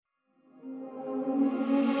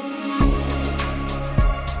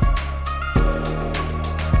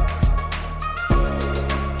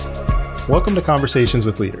Welcome to Conversations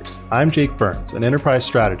with Leaders. I'm Jake Burns, an Enterprise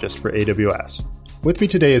Strategist for AWS. With me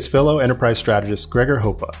today is fellow Enterprise Strategist Gregor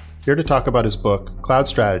Hohpe, here to talk about his book, Cloud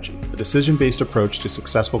Strategy, a decision-based approach to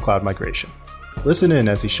successful cloud migration. Listen in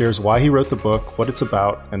as he shares why he wrote the book, what it's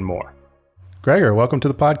about, and more. Gregor, welcome to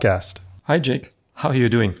the podcast. Hi, Jake. How are you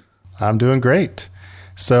doing? I'm doing great.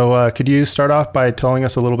 So could you start off by telling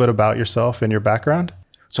us a little bit about yourself and your background?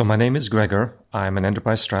 So my name is Gregor. I'm an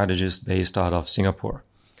enterprise strategist based out of Singapore.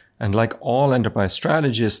 And like all enterprise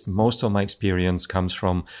strategists, most of my experience comes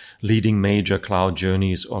from leading major cloud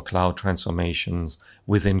journeys or cloud transformations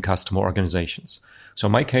within customer organizations. So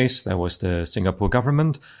in my case, that was the Singapore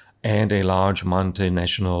government and a large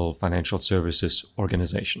multinational financial services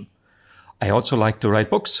organization. I also like to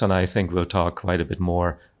write books, and I think we'll talk quite a bit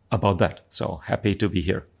more about that. So happy to be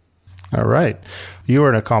here. All right. You are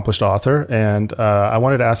an accomplished author, and I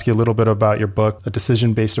wanted to ask you a little bit about your book, A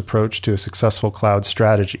Decision-Based Approach to a Successful Cloud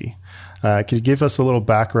Strategy. Can you give us a little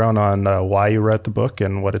background on why you wrote the book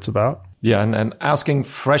and what it's about? Yeah, and asking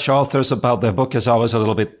fresh authors about their book is always a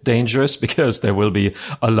little bit dangerous because there will be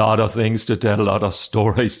a lot of things to tell, a lot of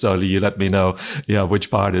stories. So you let me know,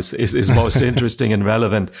 which part is most interesting and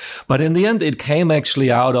relevant. But in the end, it came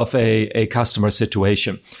actually out of a customer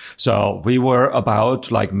situation. So we were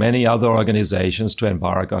about, like many other organizations, to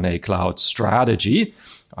embark on a cloud strategy.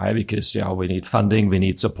 Right? Because, we need funding, we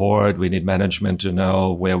need support, we need management to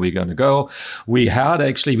know where we're going to go. We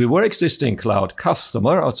were existing cloud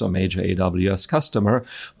customer, also a major AWS customer,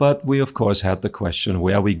 but we of course had the question,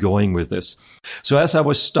 where are we going with this? So as I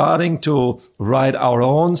was starting to write our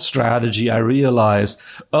own strategy, I realized,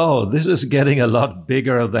 this is getting a lot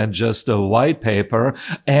bigger than just a white paper.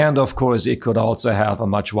 And of course, it could also have a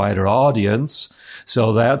much wider audience.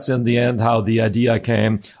 So that's in the end how the idea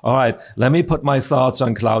came. All right, let me put my thoughts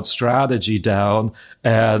on cloud strategy down.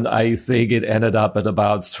 And I think it ended up at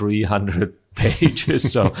about 300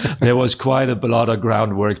 pages. So there was quite a lot of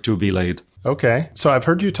groundwork to be laid. Okay. So I've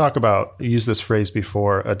heard you use this phrase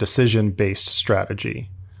before, a decision-based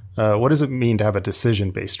strategy. What does it mean to have a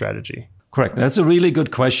decision-based strategy? Correct. That's a really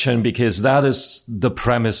good question because that is the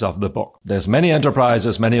premise of the book. There's many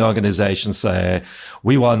enterprises, many organizations say,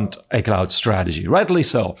 we want a cloud strategy. Rightly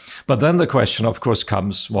so. But then the question, of course,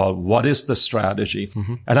 comes, well, what is the strategy?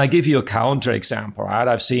 Mm-hmm. And I give you a counter example, right?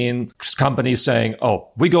 I've seen companies saying,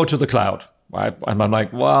 we go to the cloud. Right? And I'm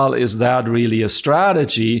like, well, is that really a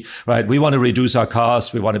strategy? Right? We want to reduce our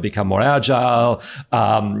costs. We want to become more agile.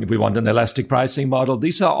 We want an elastic pricing model.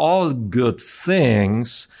 These are all good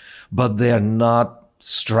things, but they're not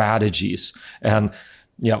strategies. And,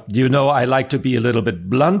 I like to be a little bit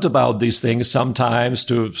blunt about these things sometimes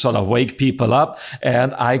to sort of wake people up.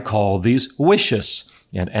 And I call these wishes.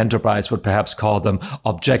 And enterprise would perhaps call them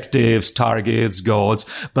objectives, targets, goals.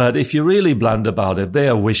 But if you're really blunt about it, they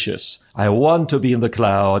are wishes. I want to be in the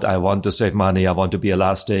cloud. I want to save money. I want to be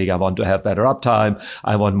elastic. I want to have better uptime.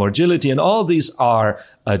 I want more agility. And all these are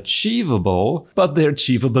achievable, but they're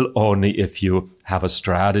achievable only if you have a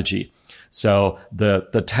strategy. So the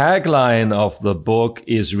tagline of the book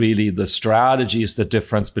is really the strategy is the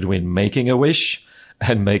difference between making a wish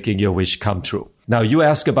and making your wish come true. Now, you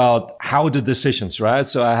ask about how the decisions, right?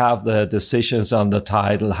 So I have the decisions on the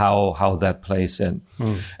title, how that plays in.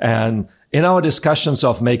 And in our discussions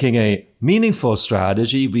of making a meaningful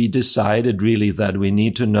strategy, we decided really that we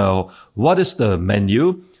need to know what is the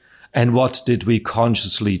menu and what did we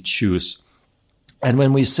consciously choose. And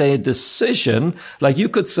when we say decision, like you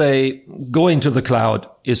could say going to the cloud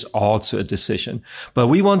is also a decision. But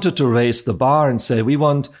we wanted to raise the bar and say we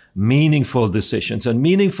want meaningful decisions. And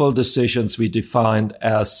meaningful decisions we defined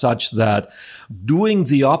as such that doing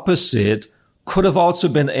the opposite could have also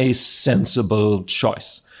been a sensible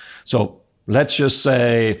choice. So let's just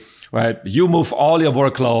say, right, you move all your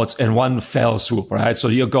workloads in one fell swoop, right? So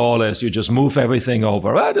your goal is you just move everything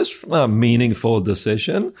over, right? It's a meaningful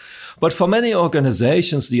decision. But for many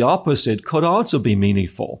organizations, the opposite could also be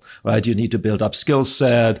meaningful, right? You need to build up skill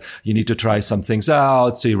set. You need to try some things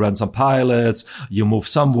out. So you run some pilots, you move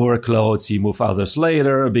some workloads, you move others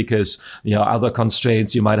later because, other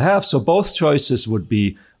constraints you might have. So both choices would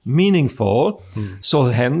be meaningful. So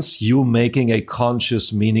hence you making a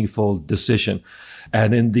conscious, meaningful decision.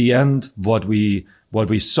 And in the end, what we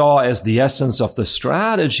saw as the essence of the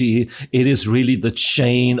strategy, it is really the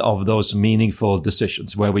chain of those meaningful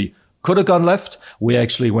decisions. Where we could have gone left, we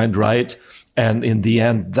actually went right. And in the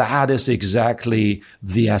end, that is exactly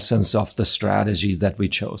the essence of the strategy that we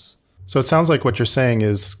chose. So it sounds like what you're saying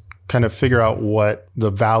is kind of figure out what the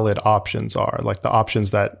valid options are, like the options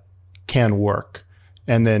that can work,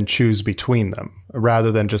 and then choose between them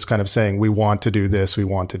rather than just kind of saying, we want to do this, we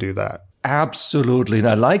want to do that. Absolutely. And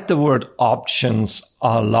I like the word options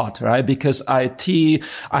a lot, right? Because I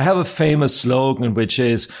have a famous slogan, which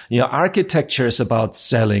is, architecture is about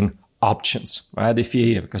selling options, right?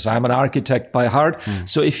 Because I'm an architect by heart.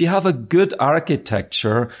 So if you have a good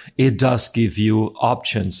architecture, it does give you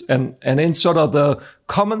options. And in sort of the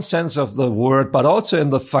common sense of the word, but also in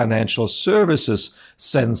the financial services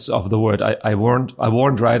sense of the word, I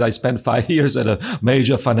warned, right? I spent 5 years at a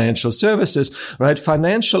major financial services, right?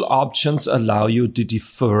 Financial options allow you to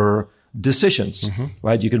defer decisions,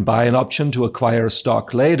 right? You can buy an option to acquire a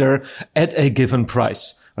stock later at a given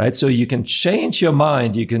price. Right. So you can change your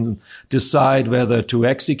mind. You can decide whether to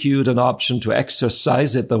execute an option, to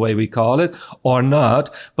exercise it the way we call it or not.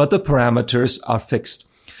 But the parameters are fixed.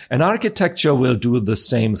 And architecture will do the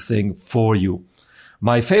same thing for you.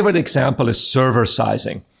 My favorite example is server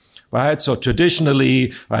sizing. Right. So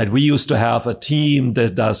traditionally, right, we used to have a team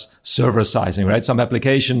that does server sizing, right? Some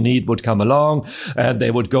application need would come along and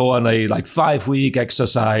they would go on a 5-week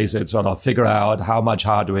exercise and sort of figure out how much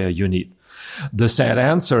hardware you need. The sad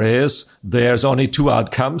answer is there's only 2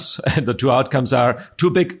 outcomes, and the 2 outcomes are too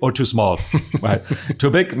big or too small, right? Too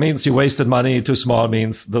big means you wasted money. Too small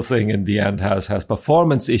means the thing in the end has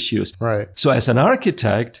performance issues. Right. So as an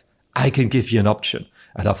architect, I can give you an option.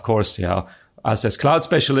 And of course, us as cloud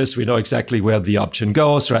specialists, we know exactly where the option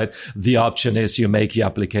goes, right? The option is you make your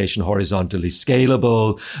application horizontally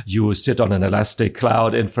scalable. You sit on an elastic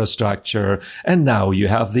cloud infrastructure. And now you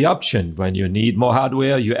have the option. When you need more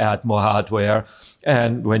hardware, you add more hardware.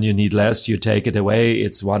 And when you need less, you take it away.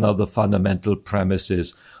 It's one of the fundamental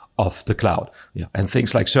premises of the cloud. And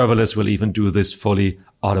things like serverless will even do this fully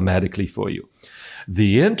automatically for you.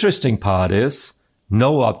 The interesting part is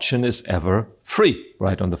no option is ever free,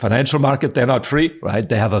 right? On the financial market, they're not free, right?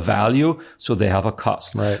 They have a value, so they have a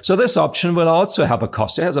cost. Right. So this option will also have a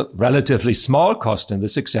cost. It has a relatively small cost in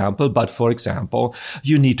this example, but for example,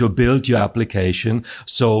 you need to build your application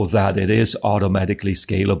so that it is automatically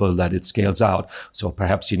scalable, that it scales out. So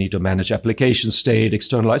perhaps you need to manage application state,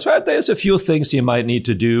 externalize. Well, there's a few things you might need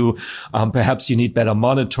to do. Perhaps you need better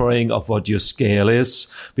monitoring of what your scale is,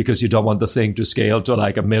 because you don't want the thing to scale to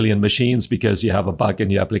 1 million machines because you have a bug in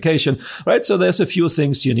your application, right? So there's a few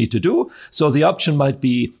things you need to do. So the option might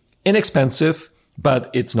be inexpensive,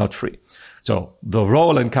 but it's not free. So the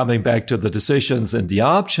role in coming back to the decisions and the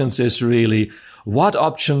options is really what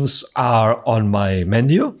options are on my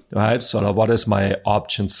menu, right? Sort of what is my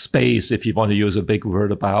option space, if you want to use a big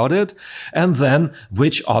word about it. And then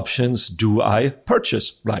which options do I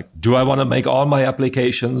purchase? Like, do I want to make all my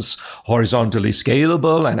applications horizontally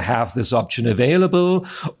scalable and have this option available?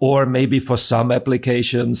 Or maybe for some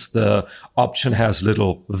applications, the option has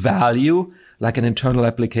little value, like an internal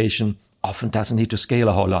application often doesn't need to scale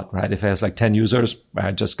a whole lot, right? If it has 10 users,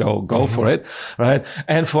 right, just go for it, right?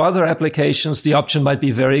 And for other applications, the option might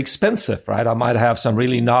be very expensive, right? I might have some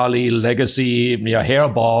really gnarly legacy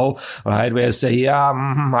hairball, right? Where I say,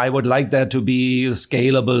 I would like that to be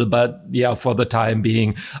scalable, but for the time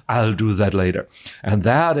being, I'll do that later. And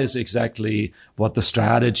that is exactly what the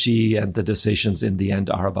strategy and the decisions in the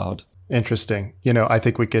end are about. Interesting. I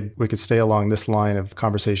think we could stay along this line of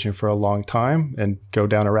conversation for a long time and go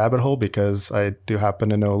down a rabbit hole, because I do happen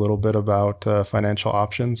to know a little bit about financial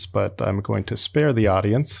options, but I'm going to spare the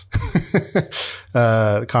audience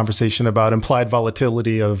conversation about implied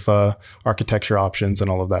volatility of architecture options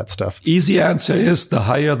and all of that stuff. Easy answer is the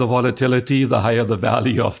higher the volatility, the higher the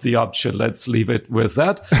value of the option. Let's leave it with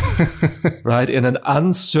that. Right? In an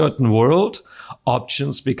uncertain world,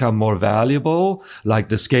 options become more valuable, like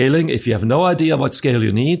the scaling. If you have no idea what scale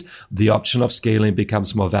you need, the option of scaling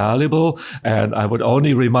becomes more valuable. And I would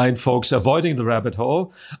only remind folks, avoiding the rabbit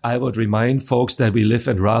hole, I would remind folks that we live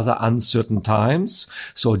in rather uncertain times.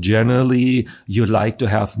 So generally, you like to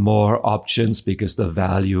have more options because the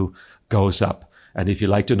value goes up. And if you'd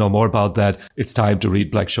like to know more about that, it's time to read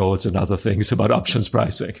Black-Scholes and other things about options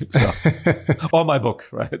pricing. So, or my book,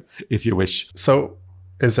 right, if you wish. So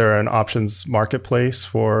is there an options marketplace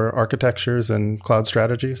for architectures and cloud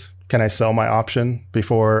strategies? Can I sell my option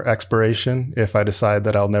before expiration if I decide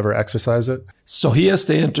that I'll never exercise it? So here's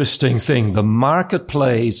the interesting thing. The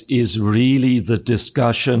marketplace is really the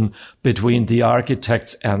discussion between the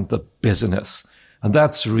architects and the business. And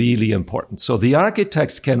that's really important. So the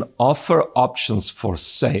architects can offer options for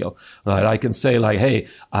sale, right? I can say hey,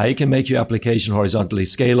 I can make your application horizontally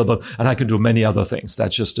scalable, and I can do many other things.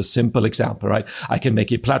 That's just a simple example, right? I can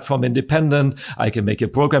make it platform independent. I can make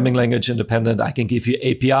it programming language independent. I can give you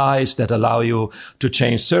APIs that allow you to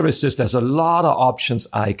change services. There's a lot of options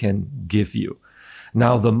I can give you.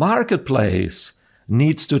 Now, the marketplace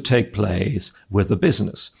needs to take place with the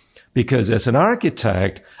business. Because as an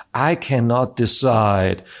architect, I cannot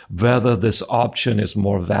decide whether this option is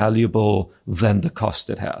more valuable than the cost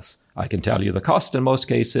it has. I can tell you the cost in most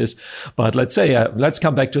cases, but let's say, let's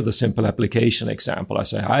come back to the simple application example. I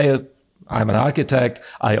say, I'm an architect.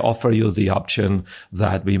 I offer you the option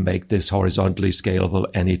that we make this horizontally scalable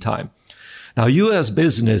anytime. Now, you as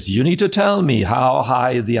business, you need to tell me how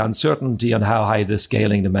high the uncertainty and how high the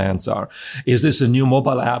scaling demands are. Is this a new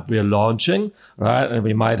mobile app we're launching, right? And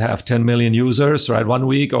we might have 10 million users, right, 1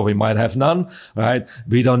 week, or we might have none, right?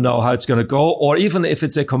 We don't know how it's going to go. Or even if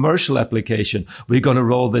it's a commercial application, we're going to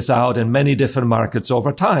roll this out in many different markets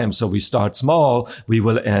over time. So we start small, we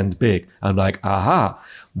will end big. I'm like, aha.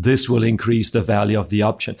 This will increase the value of the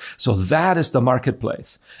option. So that is the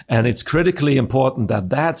marketplace. And it's critically important that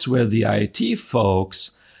that's where the IT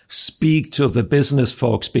folks speak to the business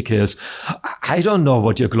folks, because I don't know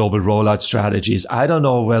what your global rollout strategy is. I don't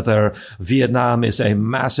know whether Vietnam is a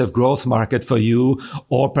massive growth market for you,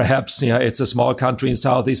 or perhaps it's a small country in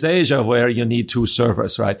Southeast Asia where you need 2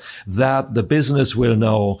 servers, right? That the business will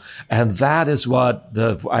know. And that is what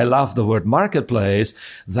I love the word marketplace.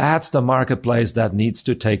 That's the marketplace that needs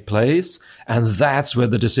to take place. And that's where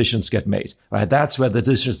the decisions get made, right? That's where the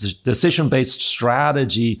decision-based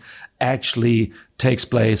strategy actually takes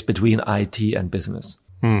place between IT and business.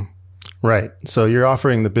 Right. So you're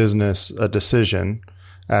offering the business a decision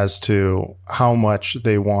as to how much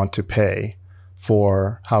they want to pay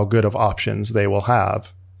for how good of options they will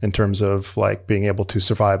have in terms of like being able to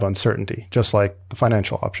survive uncertainty, just like the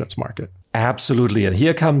financial options market. Absolutely. And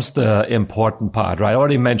here comes the important part, right? I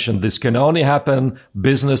already mentioned this can only happen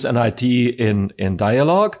business and IT in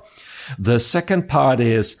dialogue. The second part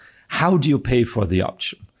is, how do you pay for the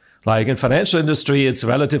option? Like in financial industry, it's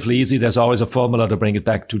relatively easy. There's always a formula to bring it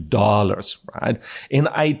back to dollars, right? In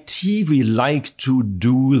IT, we like to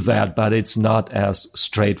do that, but it's not as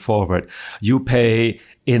straightforward. You pay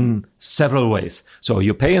in several ways. So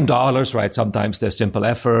you pay in dollars, right? Sometimes there's simple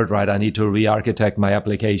effort, right? I need to re-architect my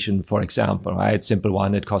application, for example, right? Simple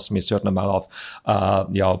one, it costs me a certain amount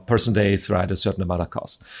of, person days, right? A certain amount of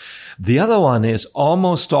cost. The other one is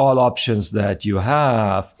almost all options that you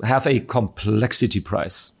have a complexity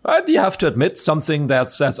price, right? You have to admit something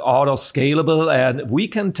that's auto scalable, and we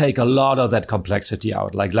can take a lot of that complexity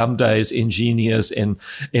out. Like Lambda is ingenious in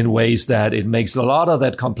ways that it makes a lot of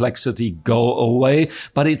that complexity go away,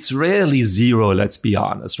 but it's rarely zero, let's be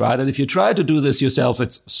honest, right? And if you try to do this yourself,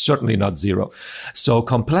 it's certainly not zero. So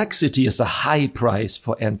complexity is a high price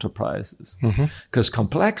for enterprises, because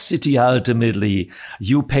complexity ultimately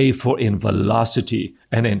you pay for in velocity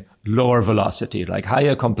and in lower velocity. Like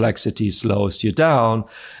higher complexity slows you down.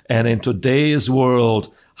 And in today's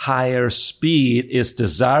world, higher speed is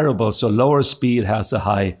desirable. So lower speed has a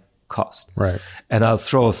high cost. Right. And I'll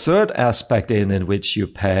throw a third aspect in which you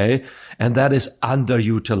pay, and that is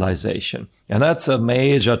underutilization. And that's a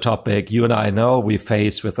major topic you and I know we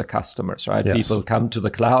face with the customers, right? Yes. People come to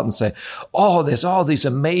the cloud and say, oh, there's all these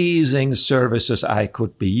amazing services I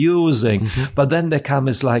could be using. But then they come,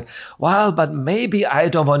 it's like, well, but maybe I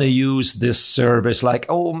don't want to use this service. Like,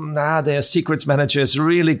 their secrets manager is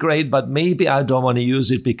really great, but maybe I don't want to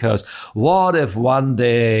use it because what if one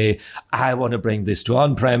day I want to bring this to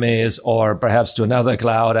on-premise or perhaps to another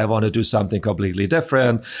cloud? I want to do something completely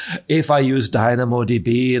different. If I use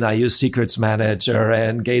DynamoDB and I use secrets manager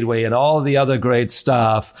and gateway and all the other great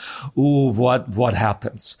stuff, what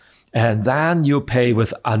happens? And then you pay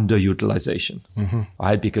with underutilization,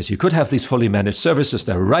 right? Because you could have these fully managed services.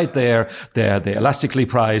 They're right there. They're elastically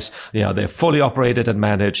priced. They're fully operated and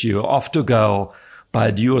managed. You're off to go,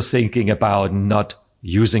 but you're thinking about not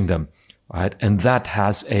using them, right? And that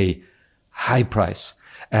has a high price.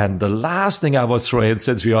 And the last thing I will throw in,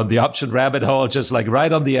 since we're on the option rabbit hole, just like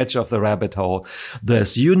right on the edge of the rabbit hole,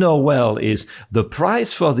 this, is the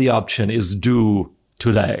price for the option is due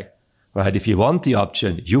today, right? If you want the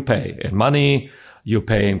option, you pay in money, you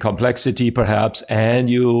pay in complexity perhaps, and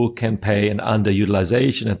you can pay in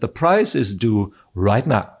underutilization. And the price is due right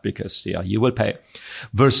now because you will pay.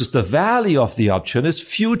 Versus the value of the option is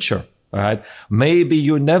future. Right? Maybe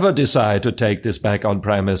you never decide to take this back on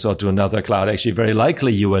premise or to another cloud. Actually, very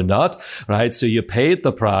likely you will not, right? So you paid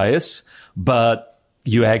the price, but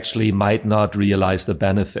you actually might not realize the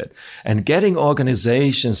benefit. And getting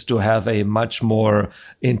organizations to have a much more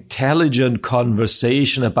intelligent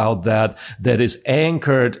conversation about that is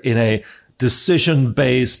anchored in a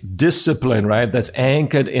decision-based discipline, right? That's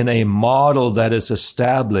anchored in a model that is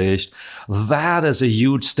established. That is a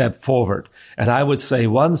huge step forward. And I would say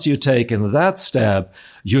once you take in that step,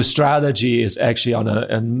 your strategy is actually on an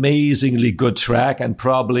amazingly good track and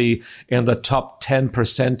probably in the top 10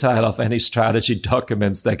 percentile of any strategy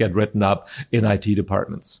documents that get written up in IT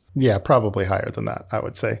departments. Yeah, probably higher than that, I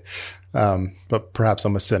would say. But perhaps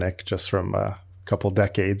I'm a cynic just from a couple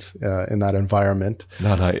decades in that environment.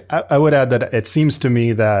 I would add that it seems to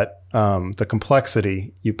me that the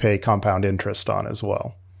complexity you pay compound interest on as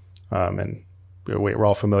well. And we're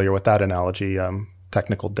all familiar with that analogy.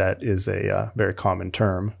 Technical debt is a very common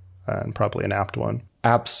term and probably an apt one.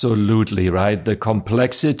 Absolutely, right? The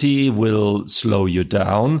complexity will slow you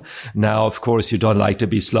down. Now, of course, you don't like to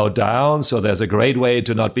be slowed down. So there's a great way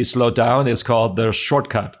to not be slowed down. It's called the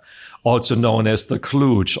shortcut, also known as the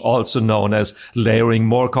kludge, also known as layering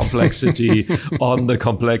more complexity on the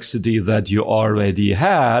complexity that you already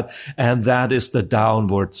had. And that is the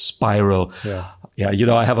downward spiral. Yeah,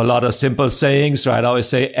 I have a lot of simple sayings, right? I always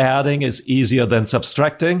say adding is easier than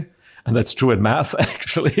subtracting. And that's true in math,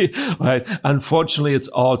 actually, right? Unfortunately, it's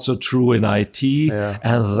also true in IT. Yeah.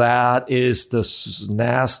 And that is the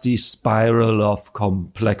nasty spiral of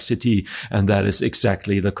complexity. And that is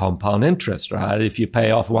exactly the compound interest, right? If you pay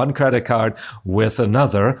off one credit card with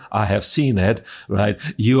another, I have seen it, right?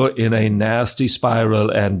 You're in a nasty spiral,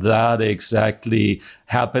 and that exactly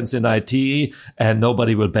happens in IT, and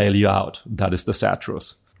nobody will bail you out. That is the sad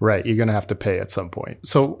truth. Right. You're going to have to pay at some point.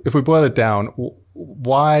 So if we boil it down,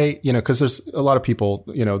 why, because there's a lot of people,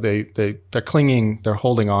 they're clinging, they're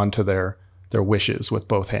holding on to their wishes with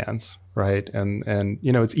both hands. Right. And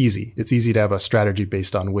it's easy. It's easy to have a strategy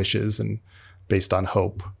based on wishes and based on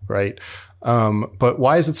hope. Right. But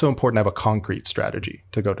why is it so important to have a concrete strategy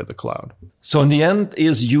to go to the cloud? So in the end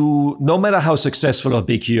no matter how successful or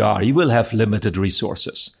big you are, you will have limited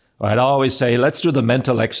resources. Right. I always say, let's do the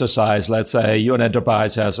mental exercise. Let's say your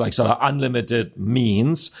enterprise has like sort of unlimited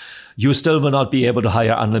means. You still will not be able to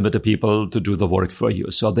hire unlimited people to do the work for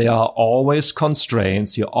you. So there are always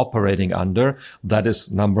constraints you're operating under. That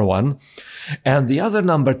is number one. And the other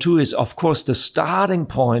number two is, of course, the starting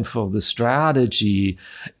point for the strategy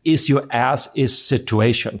is your as-is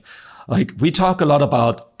situation. Like we talk a lot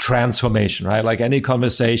about transformation, right? Like any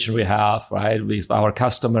conversation we have, right, with our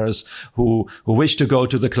customers who wish to go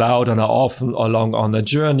to the cloud and are often along on the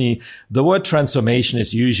journey, the word transformation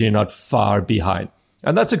is usually not far behind.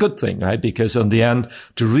 And that's a good thing, right? Because in the end,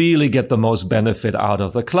 to really get the most benefit out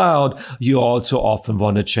of the cloud, you also often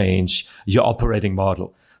want to change your operating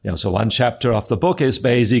model. So one chapter of the book is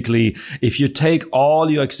basically, if you take all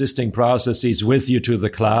your existing processes with you to the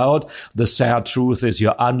cloud, the sad truth is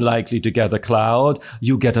you're unlikely to get a cloud.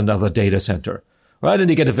 You get another data center, right? And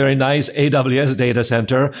you get a very nice AWS data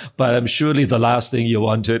center, but surely the last thing you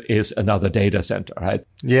wanted is another data center, right?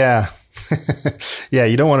 Yeah. Yeah,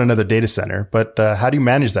 you don't want another data center, but how do you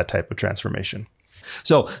manage that type of transformation?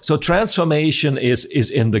 So transformation is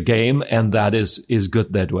in the game, and that is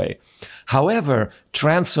good that way. However,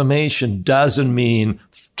 transformation doesn't mean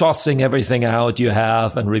tossing everything out you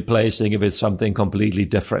have and replacing it with something completely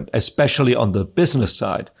different, especially on the business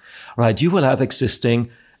side, right? You will have existing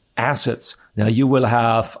assets. Now you will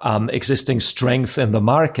have existing strength in the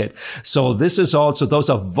market. So this is also, those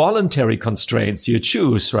are voluntary constraints you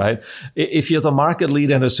choose, right? If you're the market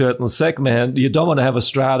leader in a certain segment, you don't want to have a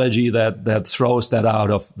strategy that throws that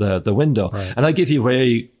out of the window. Right. And I'll give you a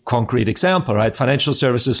very concrete example, right? Financial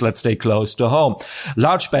services, let's stay close to home.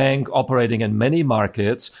 Large bank operating in many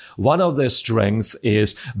markets. One of their strengths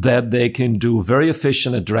is that they can do very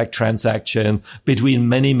efficient and direct transaction between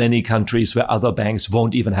many, many countries where other banks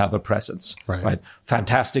won't even have a presence. Right.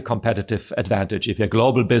 Fantastic competitive advantage. If you're a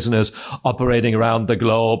global business operating around the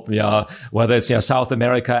globe, whether it's South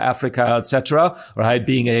America, Africa, etc., right,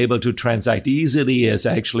 being able to transact easily is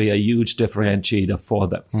actually a huge differentiator for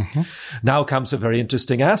them. Mm-hmm. Now comes a very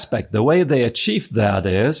interesting aspect. The way they achieve that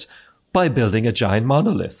is by building a giant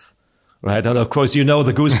monolith. Right. And of course, the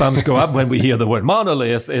goosebumps go up when we hear the word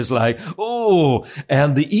monolith is like, oh,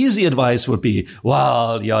 and the easy advice would be,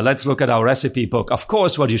 well, let's look at our recipe book. Of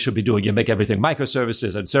course, what you should be doing, you make everything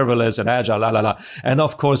microservices and serverless and agile, And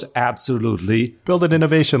of course, absolutely. Build an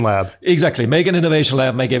innovation lab. Exactly. Make an innovation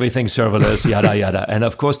lab, make everything serverless, yada, yada. And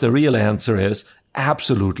of course, the real answer is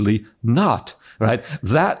absolutely not. Right?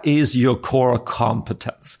 That is your core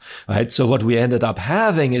competence, right? So what we ended up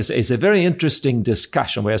having is a very interesting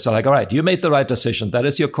discussion where it's like, all right, you made the right decision. That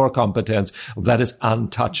is your core competence. That is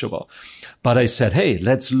untouchable. But I said, hey,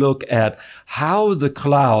 let's look at how the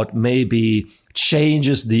cloud maybe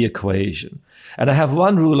changes the equation. And I have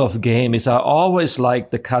one rule of game is I always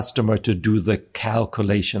like the customer to do the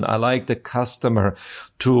calculation. I like the customer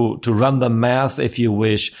to run the math, if you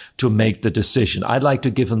wish, to make the decision. I'd like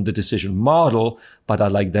to give them the decision model, but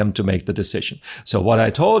I'd like them to make the decision. So what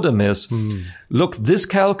I told them is, look, this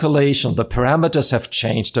calculation, the parameters have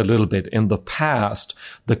changed a little bit. In the past,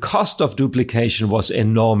 the cost of duplication was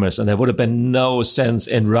enormous, and there would have been no sense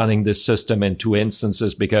in running this system in 2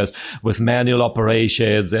 instances, because with manual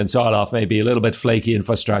operations and sort of maybe a little bit flaky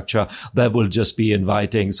infrastructure, that will just be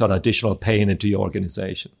inviting sort of additional pain into your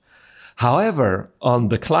organization. However, on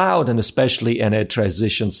the cloud, and especially in a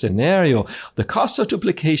transition scenario, the cost of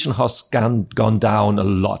duplication has gone down a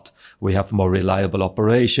lot. We have more reliable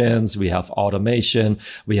operations, we have automation,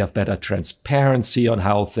 we have better transparency on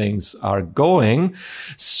how things are going.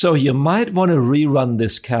 So you might want to rerun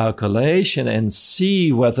this calculation and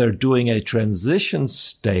see whether doing a transition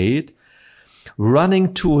state,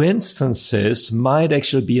 running 2 instances might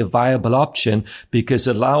actually be a viable option, because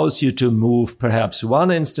it allows you to move perhaps 1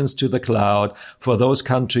 instance to the cloud for those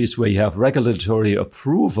countries where you have regulatory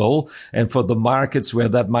approval, and for the markets where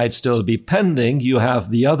that might still be pending, you have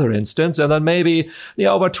the other instance. And then maybe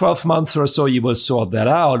over 12 months or so, you will sort that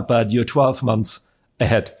out, but you're 12 months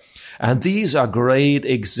ahead. And these are great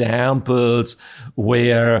examples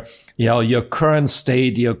where, your current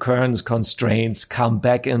state, your current constraints come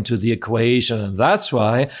back into the equation. And that's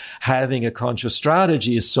why having a conscious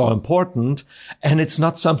strategy is so important. And it's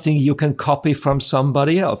not something you can copy from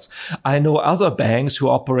somebody else. I know other banks who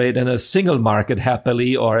operate in a single market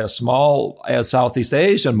happily, or a small Southeast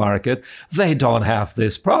Asian market. They don't have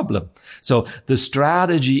this problem. So the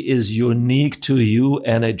strategy is unique to you,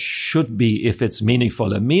 and it should be, if it's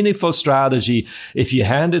meaningful. A meaningful strategy, if you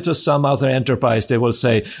hand it to some other enterprise, they will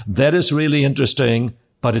say, that is really interesting,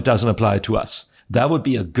 but it doesn't apply to us. That would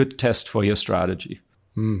be a good test for your strategy.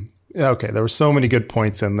 Okay, there were so many good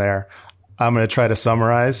points in there. I'm going to try to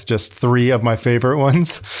summarize just 3 of my favorite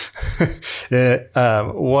ones.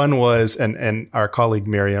 One was, and our colleague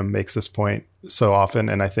Miriam makes this point so often,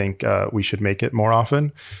 and I think we should make it more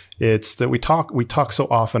often. It's that we talk so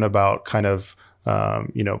often about kind of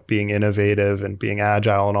being innovative and being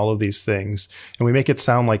agile and all of these things. And we make it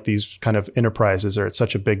sound like these kind of enterprises are at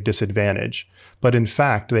such a big disadvantage. But in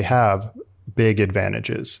fact, they have big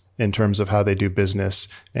advantages in terms of how they do business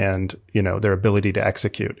and, their ability to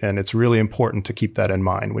execute. And it's really important to keep that in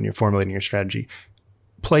mind when you're formulating your strategy.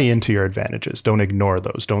 Play into your advantages. Don't ignore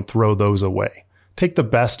those. Don't throw those away. Take the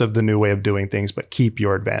best of the new way of doing things, but keep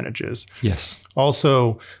your advantages. Yes.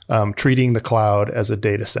 Also, treating the cloud as a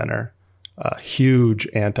data center. A huge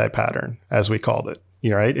anti-pattern, as we called it.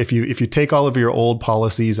 Right? If you take all of your old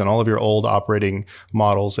policies and all of your old operating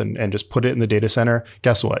models and just put it in the data center,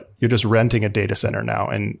 guess what? You're just renting a data center now.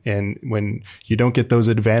 And when you don't get those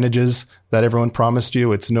advantages that everyone promised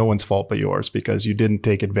you, it's no one's fault but yours, because you didn't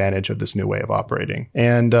take advantage of this new way of operating.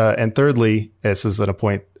 And thirdly, this is a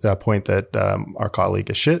point that our colleague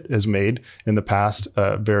Ashit has made in the past,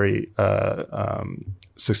 very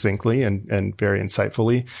succinctly and very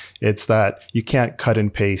insightfully. It's that you can't cut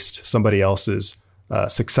and paste somebody else's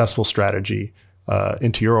successful strategy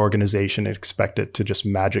into your organization and expect it to just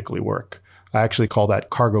magically work. I actually call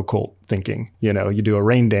that cargo cult thinking. You do a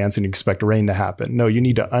rain dance and you expect rain to happen. No, you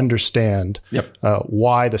need to understand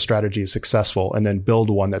why the strategy is successful, and then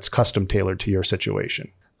build one that's custom tailored to your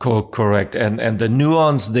situation. Correct. And the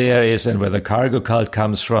nuance there is, and where the cargo cult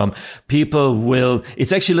comes from,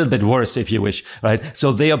 it's actually a little bit worse, if you wish, right?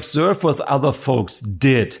 So they observe what other folks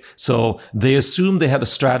did. So they assume they had a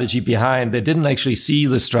strategy behind. They didn't actually see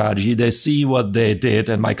the strategy. They see what they did.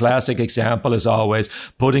 And my classic example is always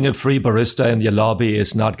putting a free barista in your lobby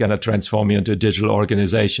is not going to transform you into a digital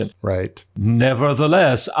organization. Right.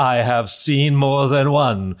 Nevertheless, I have seen more than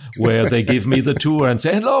one where they give me the tour and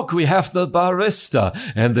say, look, we have the barista.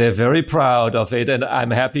 And they're very proud of it. And I'm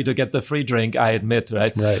happy to get the free drink, I admit,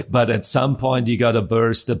 right? But at some point, you got to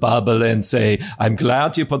burst the bubble and say, I'm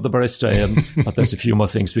glad you put the barista in, but there's a few more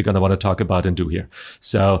things we're going to want to talk about and do here.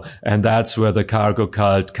 So, and that's where the cargo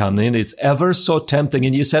cult comes in. It's ever so tempting.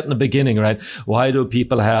 And you said in the beginning, right? Why do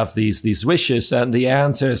people have these wishes? And the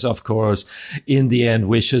answer is, of course, in the end,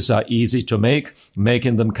 wishes are easy to make.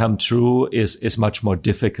 Making them come true is much more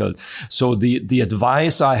difficult. So the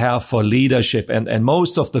advice I have for leadership, and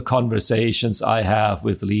most of the conversations I have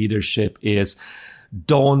with leadership is,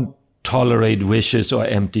 don't tolerate wishes or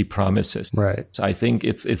empty promises. Right. So I think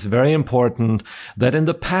it's very important that in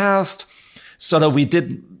the past, sort of we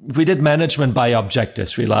did we did management by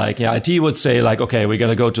objectives. We IT would say like, okay, we're going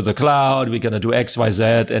to go to the cloud, we're going to do X, Y, Z,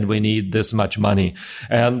 and we need this much money.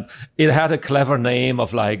 And it had a clever name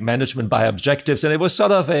of like management by objectives. And it was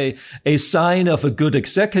sort of a sign of a good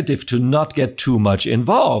executive to not get too much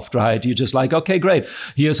involved, right? You just like, okay, great.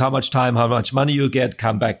 Here's how much time, how much money you get.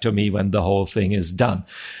 Come back to me when the whole thing is done.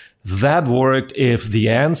 That worked if the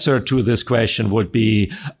answer to this question would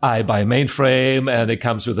be, I buy mainframe and it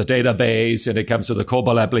comes with a database and it comes with a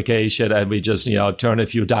COBOL application and we just, turn a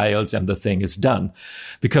few dials and the thing is done.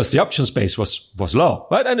 Because the option space was low,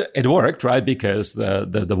 right? And it worked, right? Because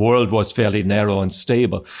the world was fairly narrow and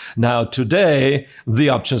stable. Now today, the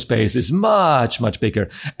option space is much, much bigger.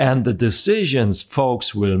 And the decisions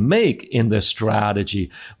folks will make in the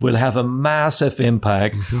strategy will have a massive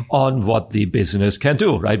impact on what the business can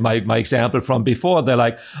do, right? My example from before, they're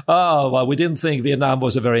like, oh, well, we didn't think Vietnam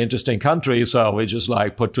was a very interesting country, so we just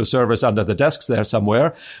like put two servers under the desks there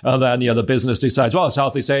somewhere. And then, the business decides, well,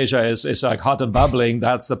 Southeast Asia is like hot and bubbling.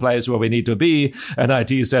 That's the place where we need to be. And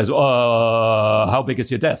IT says, oh, how big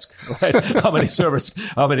is your desk? Right? How many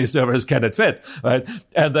servers can it fit? Right?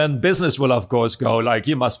 And then business will, of course, go like,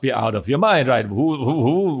 you must be out of your mind, right?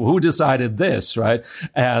 Who decided this, right?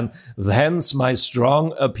 And hence my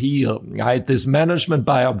strong appeal, right? This management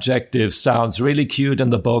by objectives sounds really cute in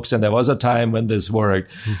the books, and there was a time when this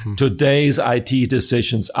worked. Today's IT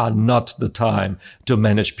decisions are not the time to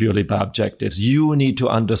manage purely by objectives. You need to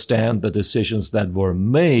understand the decisions that were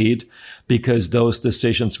made, because those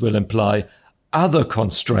decisions will imply other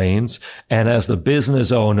constraints. And as the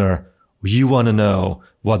business owner, you want to know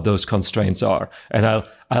what those constraints are. And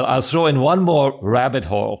I'll throw in one more rabbit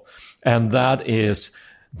hole, and that is,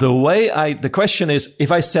 the question is, if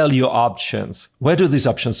I sell you options, where do these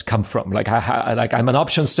options come from? Like, I'm an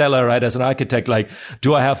option seller, right? As an architect, like,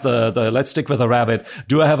 do I have let's stick with a rabbit.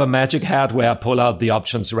 Do I have a magic hat where I pull out the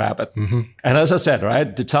options rabbit? And as I said,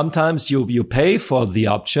 right, sometimes you pay for the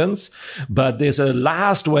options, but there's a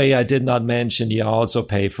last way I did not mention. You also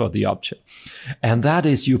pay for the option. And that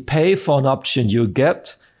is, you pay for an option you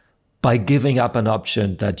get by giving up an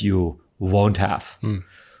option that you won't have.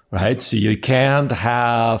 Right? So you can't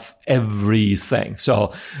have everything.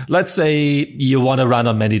 So let's say you want to run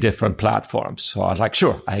on many different platforms. So I was like,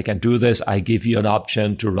 sure, I can do this. I give you an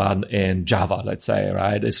option to run in Java, let's say,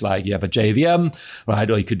 right? It's like you have a JVM,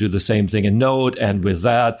 right? Or you could do the same thing in Node. And with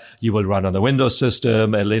that, you will run on a Windows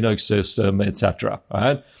system, a Linux system, etc.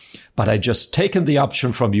 Right? But I just taken the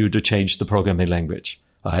option from you to change the programming language.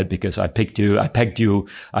 Right, because I pegged you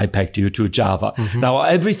to Java. Now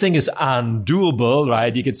everything is undoable,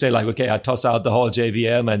 right? You could say like, okay, I toss out the whole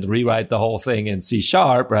JVM and rewrite the whole thing in C#,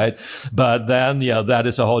 right? But then, that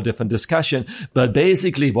is a whole different discussion. But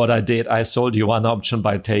basically what I did, I sold you one option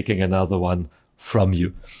by taking another one from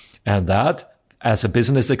you. And that, as a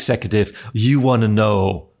business executive, you want to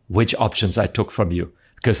know which options I took from you,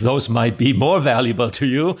 because those might be more valuable to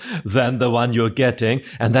you than the one you're getting.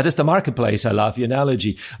 And that is the marketplace. I love your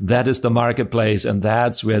analogy. That is the marketplace. And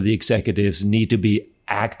that's where the executives need to be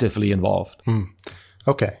actively involved.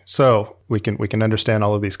 Okay. So we can understand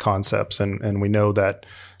all of these concepts, and we know that.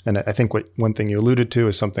 And I think one thing you alluded to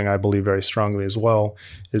is something I believe very strongly as well,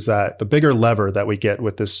 is that the bigger lever that we get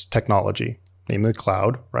with this technology, namely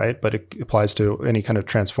cloud, right? But it applies to any kind of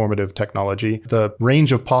transformative technology. The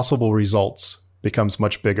range of possible results becomes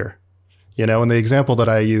much bigger. And the example that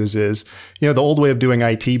I use is, the old way of doing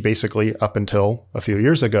IT, basically up until a few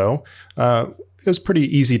years ago, it was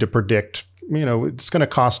pretty easy to predict, it's going to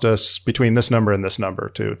cost us between this number and this number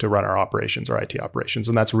to run our operations, our IT operations.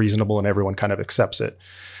 And that's reasonable, and everyone kind of accepts it.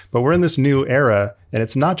 But we're in this new era, and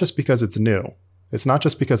it's not just because it's new. It's not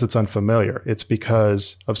just because it's unfamiliar. It's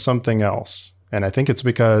because of something else. And I think it's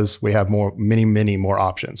because we have many more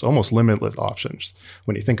options, almost limitless options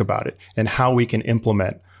when you think about it, and how we can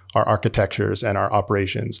implement our architectures and our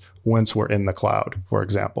operations once we're in the cloud, for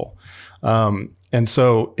example. And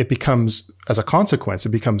so it becomes, as a consequence, it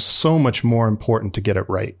becomes so much more important to get it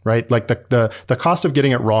right? Like the cost of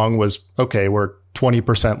getting it wrong was, okay, we're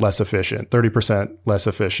 20% less efficient, 30% less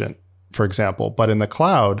efficient, for example. But in the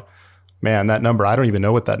cloud, man, that number, I don't even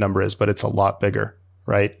know what that number is, but it's a lot bigger.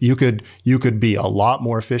 Right? You could be a lot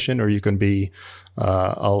more efficient, or you can be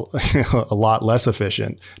a lot less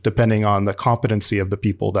efficient, depending on the competency of the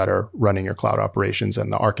people that are running your cloud operations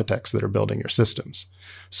and the architects that are building your systems.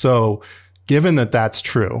 So given that that's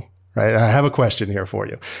true, right? I have a question here for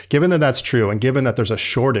you. Given that that's true, and given that there's a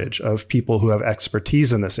shortage of people who have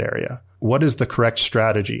expertise in this area, what is the correct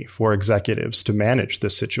strategy for executives to manage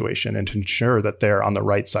this situation and to ensure that they're on the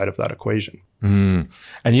right side of that equation? And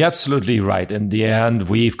you're absolutely right. In the end,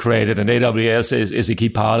 we've created, and AWS is a key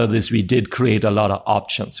part of this. We did create a lot of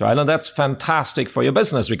options, right? And that's fantastic for your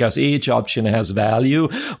business because each option has value,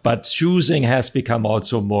 but choosing has become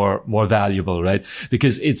also more valuable, right?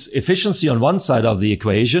 Because it's efficiency on one side of the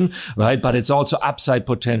equation, right? But it's also upside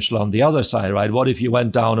potential on the other side, right? What if you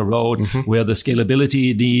went down a road where the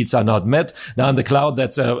scalability needs are not met? Now in the cloud,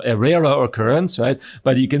 that's a rarer occurrence, right?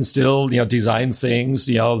 But you can still, design things,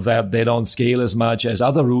 that they don't scale as much as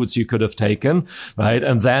other routes you could have taken, right?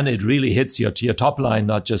 And then it really hits your top line,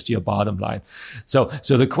 not just your bottom line. So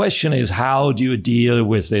the question is, how do you deal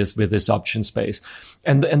with this option space?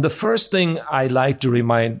 And the first thing I like to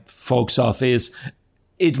remind folks of is,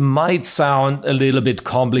 it might sound a little bit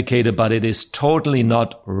complicated, but it is totally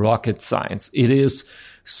not rocket science. It is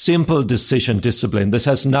simple decision discipline. This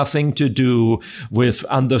has nothing to do with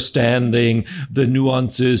understanding the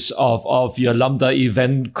nuances of your Lambda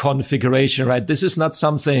event configuration, right? This is not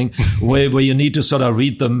something where you need to sort of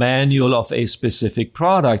read the manual of a specific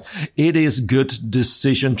product. It is good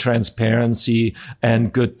decision transparency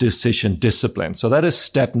and good decision discipline. So that is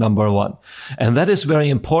step number one. And that is very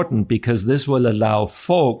important because this will allow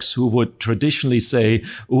folks who would traditionally say,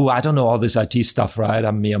 "Oh, I don't know all this IT stuff, right?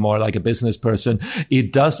 I'm more like a business person."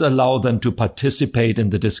 It does allow them to participate in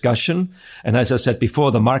the discussion. And as I said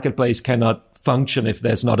before, the marketplace cannot function if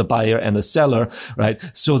there's not a buyer and a seller, right?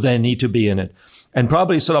 So they need to be in it. And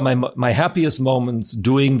probably sort of my happiest moments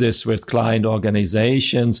doing this with client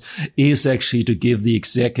organizations is actually to give the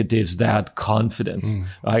executives that confidence.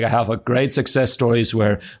 Like I have a great success stories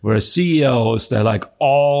where CEOs, they're like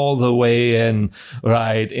all the way in,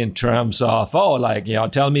 right? In terms of,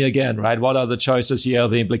 tell me again, right? What are the choices here,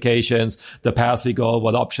 the implications, the path we go,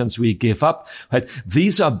 what options we give up, right?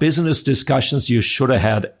 These are business discussions you should have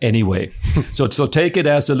had anyway. So take it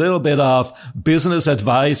as a little bit of business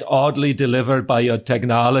advice, oddly delivered by your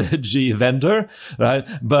technology vendor, right?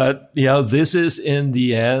 But, this is in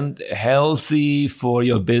the end healthy for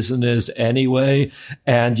your business anyway.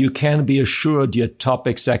 And you can be assured your top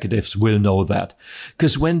executives will know that.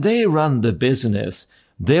 Because when they run the business,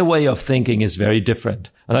 their way of thinking is very different.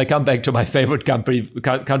 And I come back to my favorite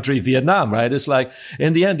country, Vietnam, right? It's like,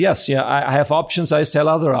 in the end, yes, I have options. I sell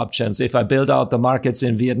other options. If I build out the markets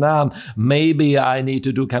in Vietnam, maybe I need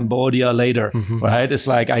to do Cambodia later, right? It's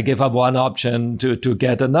like I give up one option to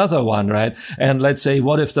get another one, right? And let's say,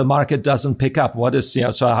 what if the market doesn't pick up? What is,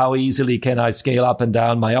 so how easily can I scale up and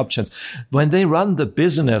down my options? When they run the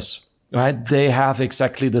business, right, they have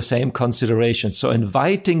exactly the same consideration. So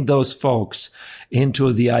inviting those folks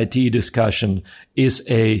into the IT discussion is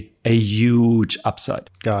a huge upside.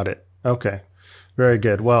 Got it. Okay. Very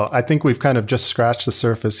good. Well, I think we've kind of just scratched the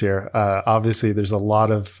surface here. Obviously, there's a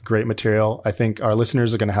lot of great material. I think our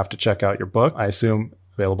listeners are going to have to check out your book. I assume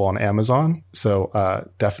available on Amazon. So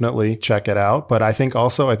definitely check it out. But I think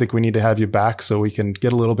we need to have you back so we can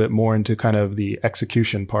get a little bit more into kind of the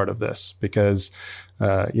execution part of this because,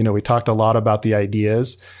 we talked a lot about the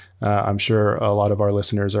ideas. I'm sure a lot of our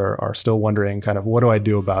listeners are still wondering kind of, what do I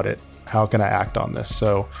do about it? How can I act on this?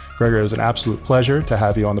 So Gregor, it was an absolute pleasure to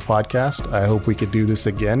have you on the podcast. I hope we could do this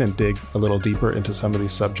again and dig a little deeper into some of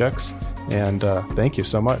these subjects. And thank you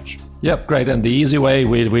so much. Yep, great. And the easy way,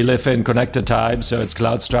 we live in connected time, so it's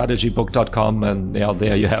cloudstrategybook.com, and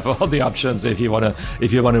there you have all the options if you want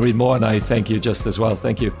to read more. And I thank you just as well.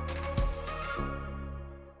 Thank you.